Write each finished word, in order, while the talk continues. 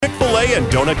Chick-fil-A and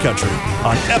Donut Country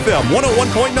on FM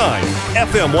 101.9,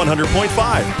 FM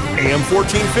 100.5, AM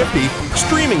 1450,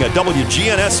 streaming at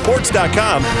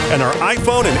WGNSSports.com and our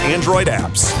iPhone and Android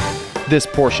apps. This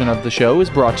portion of the show is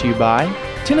brought to you by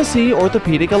Tennessee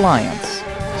Orthopedic Alliance,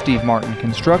 Steve Martin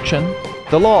Construction,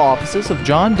 the law offices of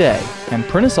John Day, and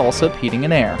Prentice Allsup Heating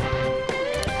and Air.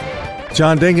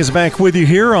 John Ding is back with you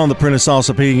here on the Prentice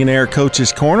Allsup Heating and Air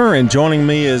Coach's Corner, and joining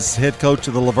me is head coach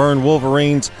of the Laverne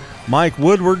Wolverines, Mike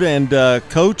Woodward. And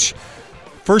Coach,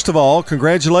 first of all,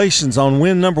 congratulations on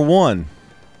win number 1.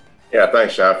 Yeah,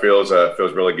 thanks, Sean. Feels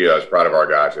really good. I was proud of our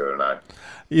guys the other night.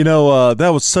 You know, that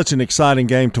was such an exciting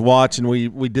game to watch, and we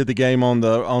did the game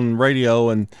on radio.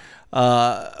 And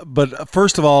but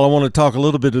first of all, I want to talk a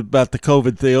little bit about the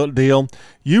COVID deal.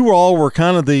 You all were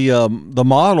kind of the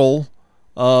model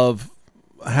of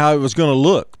how it was going to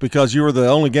look because you were the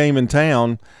only game in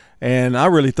town, and I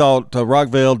really thought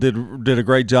Rockvale did a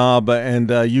great job, and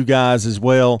you guys as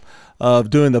well, of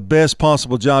doing the best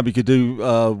possible job you could do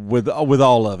with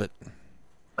all of it.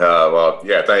 Well,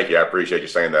 yeah, thank you. I appreciate you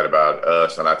saying that about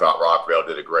us, and I thought Rockvale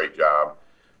did a great job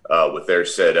with their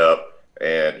setup.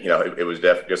 And, you know, it was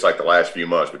definitely just like the last few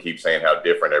months. We keep saying how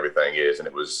different everything is. And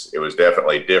it was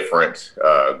definitely different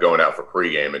going out for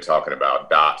pregame and talking about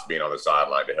docs being on the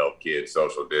sideline to help kids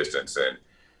social distance and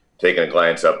taking a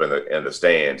glance up in the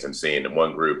stands and seeing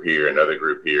one group here, another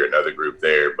group here, another group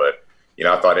there. But, you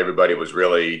know, I thought everybody was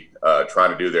really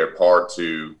trying to do their part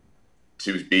to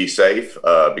be safe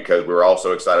because we were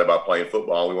also excited about playing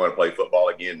football. We want to play football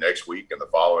again next week and the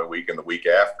following week and the week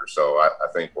after. So I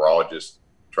think we're all just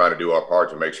trying to do our part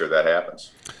to make sure that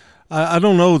happens. I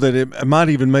don't know that it might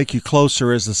even make you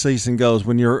closer as the season goes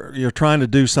when you're trying to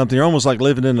do something. You're almost like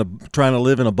trying to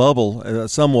live in a bubble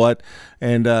somewhat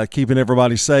and keeping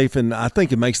everybody safe. And I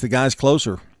think it makes the guys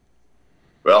closer.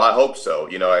 Well, I hope so.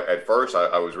 You know, at first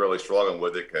I was really struggling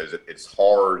with it because it's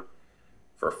hard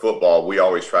for football. We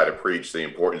always try to preach the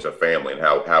importance of family and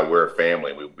how we're a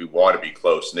family. We want to be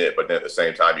close-knit, but then at the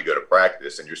same time you go to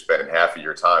practice and you're spending half of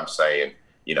your time saying,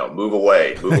 you know, move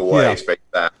away, yeah. Space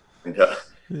that. And,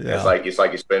 it's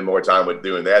like you spend more time with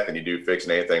doing that than you do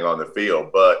fixing anything on the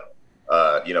field. But,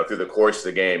 you know, through the course of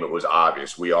the game, it was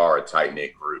obvious we are a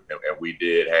tight-knit group, and we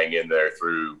did hang in there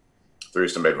through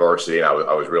some adversity, and I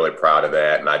was really proud of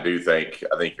that. And I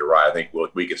think you're right. I think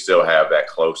we can still have that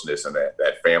closeness and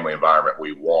that family environment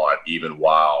we want, even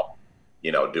while,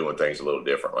 you know, doing things a little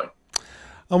differently.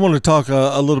 I want to talk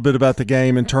a little bit about the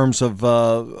game in terms of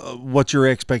what your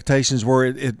expectations were.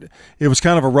 It was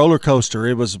kind of a roller coaster.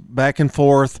 It was back and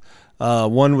forth.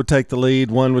 One would take the lead,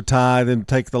 one would tie, then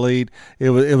take the lead.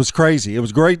 It was crazy. It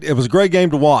was great. It was a great game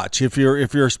to watch if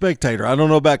you're a spectator. I don't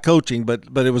know about coaching, but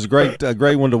it was a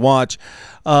great one to watch.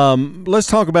 Let's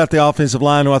talk about the offensive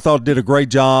line, who I thought did a great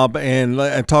job,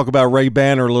 and talk about Ray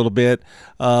Banner a little bit.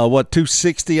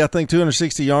 260, I think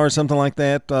 260 yards, something like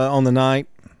that on the night.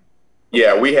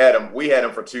 Yeah, we had him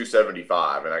for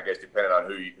 275, and I guess depending on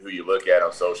who you look at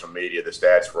on social media, the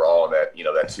stats were all in that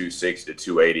 260 to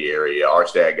 280 area. Our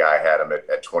stat guy had him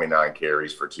at 29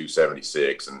 carries for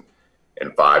 276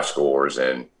 and 5 scores,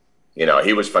 and you know,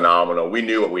 he was phenomenal. We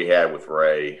knew what we had with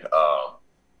Ray,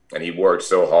 and he worked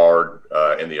so hard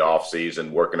in the off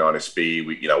season working on his speed.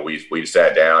 We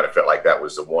sat down and felt like that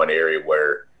was the one area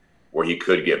where he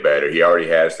could get better. He already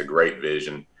has the great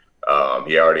vision.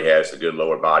 He already has the good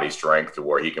lower body strength to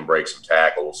where he can break some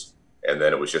tackles, and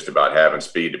then it was just about having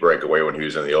speed to break away when he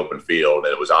was in the open field.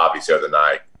 And it was obvious the other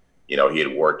night, you know, he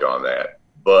had worked on that.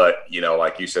 But, you know,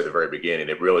 like you said at the very beginning,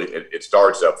 it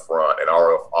starts up front, and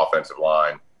our offensive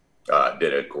line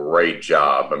did a great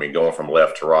job. I mean, going from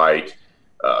left to right,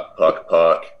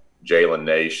 Puck, Jalen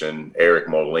Nation, Eric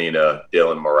Molina,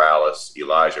 Dylan Morales,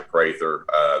 Elijah Prather.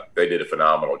 They did a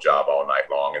phenomenal job all night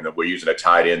long. And then we're using a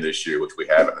tight end this year, which we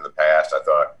haven't in the past. I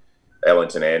thought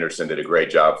Ellington Anderson did a great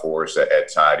job for us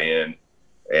at tight end.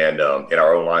 And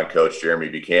our O-line coach, Jeremy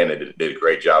Buchanan, did a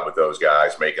great job with those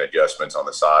guys, making adjustments on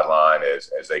the sideline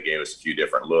as they gave us a few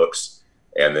different looks.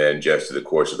 And then just through the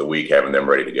course of the week, having them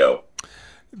ready to go.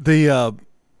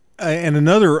 And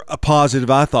another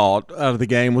positive I thought out of the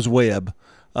game was Webb.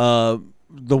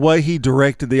 The way he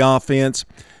directed the offense,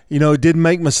 you know, didn't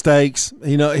make mistakes.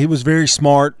 You know, he was very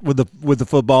smart with the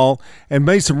football and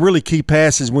made some really key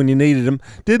passes when you needed him.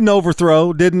 Didn't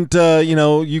overthrow. Didn't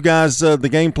you guys? The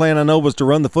game plan I know was to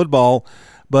run the football,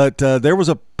 but there was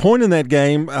a point in that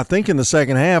game, I think in the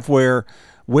second half, where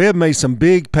Webb made some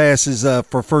big passes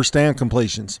for first down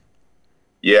completions.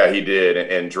 Yeah, he did,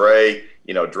 and Dre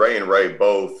and Ray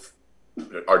both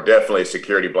are definitely a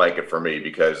security blanket for me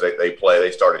because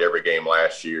they started every game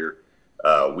last year.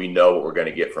 We know what we're going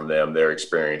to get from them, their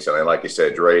experience. And like you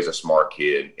said, Dre's a smart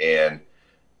kid. And,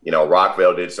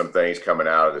 Rockvale did some things coming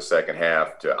out of the second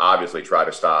half to obviously try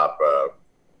to stop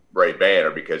Ray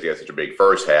Banner because he had such a big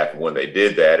first half. And when they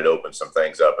did that, it opened some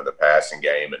things up in the passing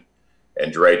game.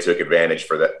 And Dre took advantage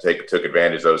took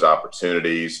advantage of those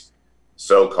opportunities.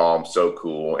 So calm, so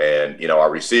cool. And, our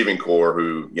receiving core,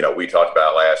 who, we talked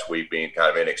about last week being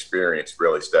kind of inexperienced,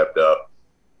 really stepped up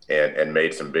and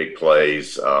made some big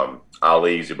plays.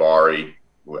 Ali Zubari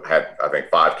had, I think,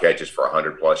 5 catches for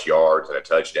 100-plus yards and a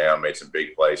touchdown, made some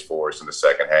big plays for us in the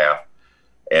second half.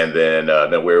 And then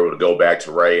we were able to go back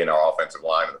to Ray and our offensive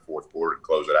line in the fourth quarter to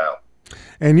close it out.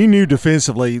 And you knew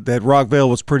defensively that Rockvale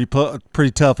was pretty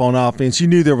tough on offense. You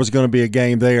knew there was going to be a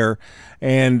game there.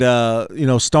 And,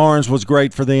 Starnes was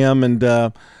great for them.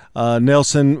 And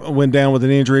Nelson went down with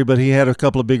an injury, but he had a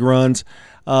couple of big runs.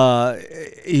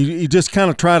 You just kind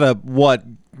of try to,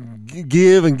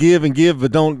 give and give and give,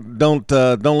 but don't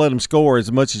let them score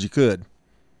as much as you could.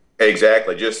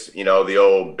 Exactly. Just, the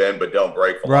old bend but don't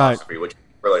break philosophy, right. Which I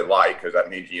really like because that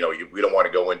means, we don't want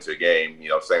to go into a game,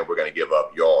 saying we're going to give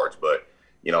up yards. But,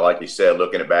 like you said,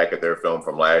 looking back at their film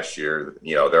from last year,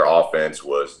 their offense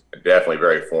was definitely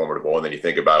very formidable. And then you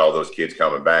think about all those kids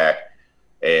coming back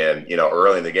and,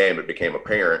 early in the game, it became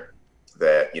apparent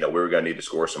that, we were going to need to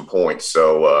score some points.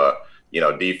 So,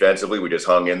 defensively, we just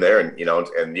hung in there and you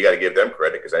got to give them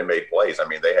credit because they made plays. I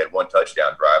mean, they had one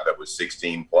touchdown drive that was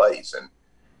 16 plays. And,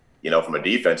 from a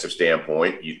defensive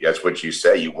standpoint, that's what you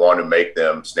say. You want to make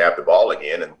them snap the ball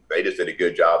again, and they just did a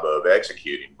good job of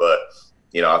executing. But,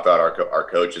 I thought our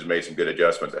coaches made some good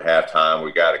adjustments at halftime.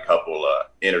 We got a couple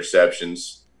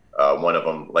interceptions, one of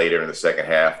them later in the second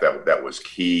half that was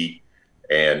key.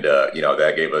 And,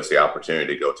 that gave us the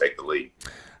opportunity to go take the lead.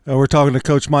 We're talking to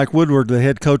Coach Mike Woodward, the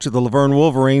head coach of the Laverne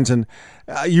Wolverines, and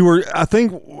I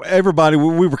think everybody,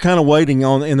 we were kind of waiting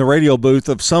in the radio booth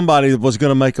of somebody that was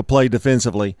going to make a play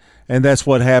defensively, and that's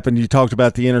what happened. You talked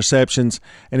about the interceptions,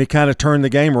 and it kind of turned the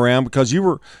game around because you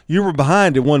were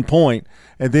behind at one point,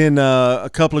 and then a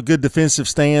couple of good defensive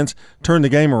stands turned the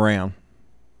game around.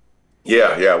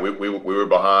 Yeah, we were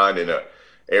behind, and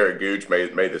Eric Gooch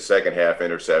made the second half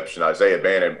interception. Isaiah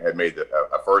Bannon had made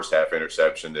a first half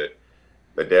interception that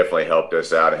definitely helped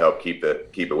us out and helped keep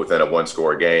it within a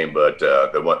one-score game. But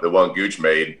the one Gooch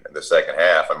made in the second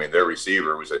half, I mean, their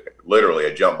receiver was literally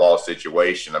a jump ball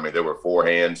situation. I mean, there were 4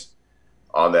 hands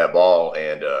on that ball,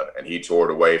 and he tore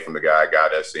it away from the guy,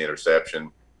 got us the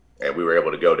interception, and we were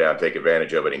able to go down, take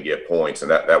advantage of it, and get points.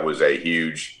 And that was a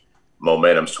huge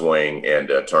momentum swing and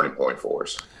turning point for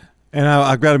us. And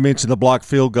I've got to mention the blocked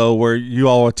field goal where you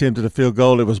all attempted a field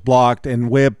goal. It was blocked, and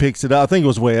Webb picks it up. I think it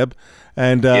was Webb,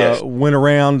 and yes. Went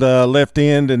around left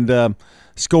end and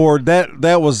scored.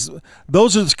 Those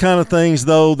are the kind of things,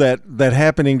 though, that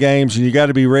happen in games, and you got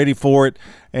to be ready for it.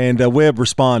 And Webb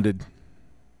responded.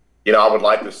 I would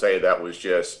like to say that was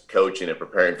just coaching and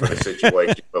preparing for the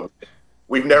situation, but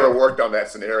we've never worked on that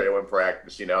scenario in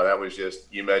practice. That was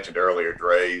just, you mentioned earlier,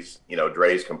 Dre's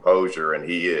composure, and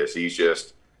he's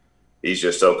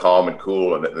just so calm and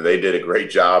cool, and they did a great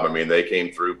job. I mean, they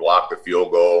came through, blocked the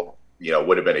field goal,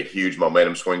 would have been a huge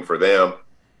momentum swing for them.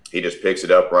 He just picks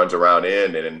it up, runs around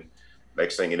in, and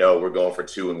next thing you know, we're going for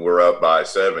 2 and we're up by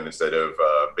 7 instead of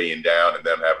being down and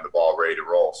them having the ball ready to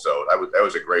roll. So that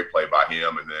was a great play by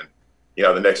him. And then,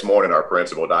 the next morning, our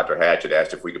principal, Dr. Hatchett,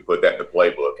 asked if we could put that in the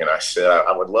playbook. And I said,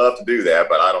 I would love to do that,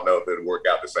 but I don't know if it would work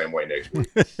out the same way next week.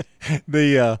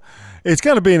 It's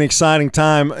going to be an exciting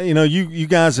time. You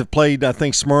guys have played, I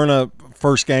think, Smyrna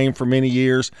first game for many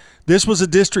years. This was a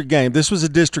district game. This was a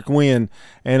district win.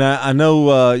 And I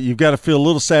know you've got to feel a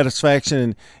little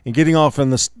satisfaction in getting off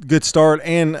on the good start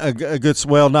and a good,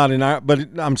 well, not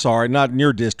in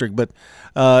your district, but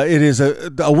it is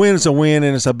a win is a win,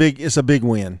 and it's a big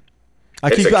win. I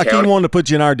keep wanting to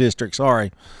put you in our district.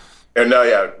 Sorry. No,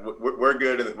 yeah, we're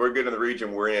good. We're good in the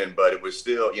region we're in, but it was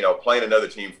still, playing another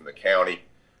team from the county.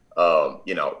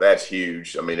 That's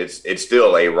huge. I mean, it's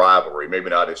still a rivalry. Maybe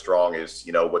not as strong as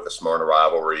what the Smyrna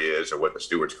rivalry is or what the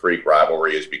Stewart's Creek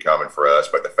rivalry is becoming for us.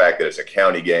 But the fact that it's a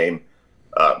county game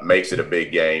makes it a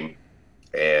big game.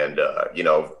 And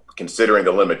considering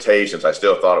the limitations, I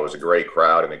still thought it was a great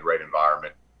crowd and a great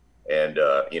environment. And,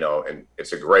 and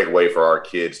it's a great way for our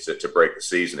kids to break the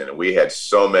season. And we had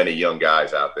so many young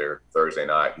guys out there Thursday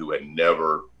night who had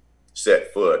never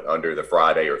set foot under the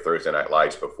Friday or Thursday night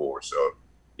lights before. So,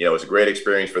 it was a great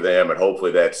experience for them, and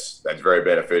hopefully that's very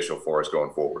beneficial for us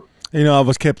going forward.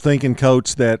 I kept thinking,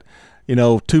 Coach, that,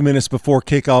 2 minutes before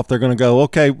kickoff, they're going to go,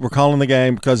 okay, we're calling the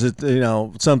game because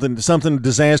something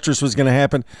disastrous was going to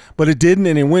happen, but it didn't,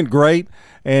 and it went great,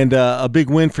 and a big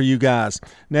win for you guys.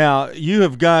 Now you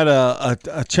have got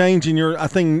a change in I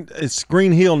think it's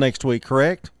Green Hill next week,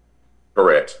 correct?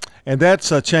 Correct. And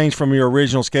that's a change from your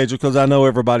original schedule because I know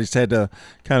everybody's had to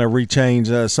kind of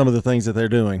rechange some of the things that they're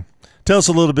doing. Tell us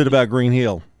a little bit about Green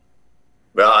Hill.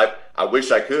 Well, I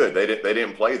wish I could. They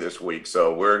didn't play this week,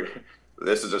 so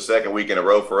this is the second week in a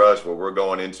row for us where we're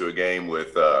going into a game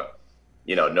with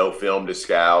no film to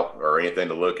scout or anything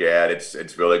to look at.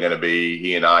 It's really going to be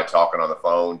he and I talking on the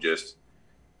phone, just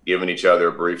giving each other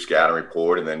a brief scouting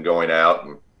report, and then going out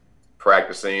and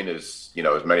practicing as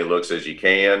many looks as you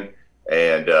can.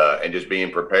 And just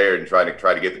being prepared and try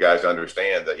to get the guys to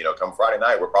understand that, come Friday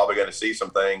night, we're probably going to see some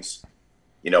things,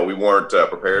 we weren't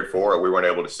prepared for or we weren't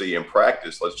able to see in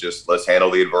practice. Let's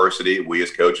handle the adversity. We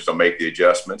as coaches will make the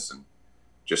adjustments and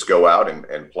just go out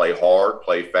and play hard,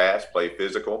 play fast, play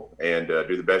physical, and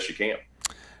do the best you can.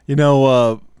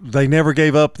 They never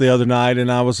gave up the other night,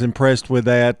 and I was impressed with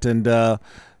that. And,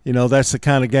 that's the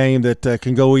kind of game that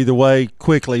can go either way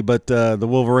quickly, but the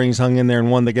Wolverines hung in there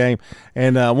and won the game.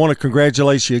 And I want to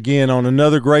congratulate you again on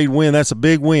another great win. That's a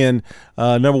big win,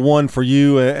 number one for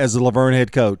you as the Laverne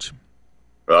head coach.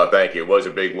 Well, thank you. It was a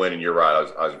big win, and you're right.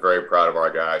 I was very proud of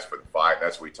our guys for the fight.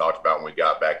 That's what we talked about when we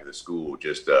got back to the school.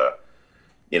 Just,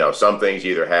 some things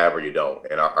you either have or you don't.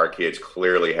 And our kids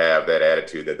clearly have that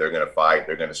attitude that they're going to fight,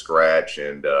 they're going to scratch,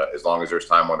 and as long as there's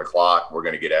time on the clock, we're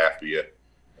going to get after you.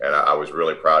 And I was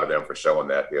really proud of them for showing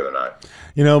that the other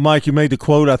night. Mike, you made the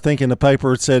quote, I think, in the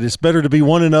paper. It said, it's better to be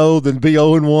 1-0 than be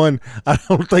 0-1. I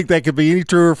don't think that could be any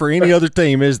truer for any other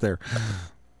team, is there?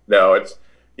 No, it's,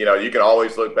 you can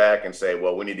always look back and say,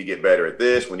 well, we need to get better at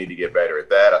this. We need to get better at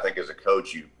that. I think as a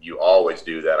coach, you always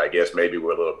do that. I guess maybe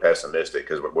we're a little pessimistic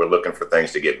because we're looking for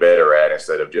things to get better at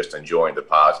instead of just enjoying the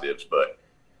positives. But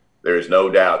there is no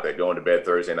doubt that going to bed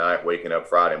Thursday night, waking up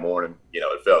Friday morning,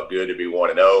 it felt good to be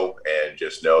 1-0, and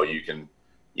just know you can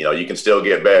still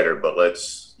get better, but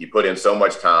you put in so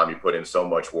much time, you put in so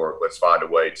much work. Let's find a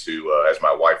way to, as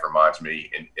my wife reminds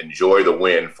me, enjoy the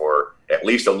win for at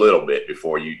least a little bit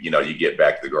before you get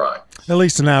back to the grind. At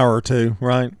least an hour or two,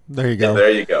 right? There you go. Yeah,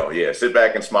 there you go. Yeah, sit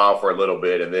back and smile for a little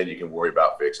bit, and then you can worry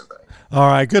about fixing things. All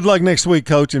right. Good luck next week,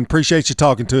 Coach, and appreciate you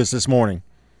talking to us this morning.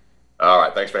 All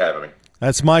right. Thanks for having me.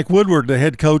 That's Mike Woodward, the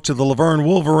head coach of the Laverne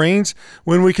Wolverines.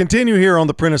 When we continue here on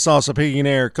the Prentice Allsup Heating &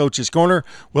 Air Coach's Corner,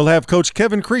 we'll have Coach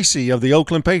Kevin Creasy of the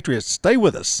Oakland Patriots. Stay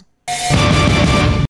with us.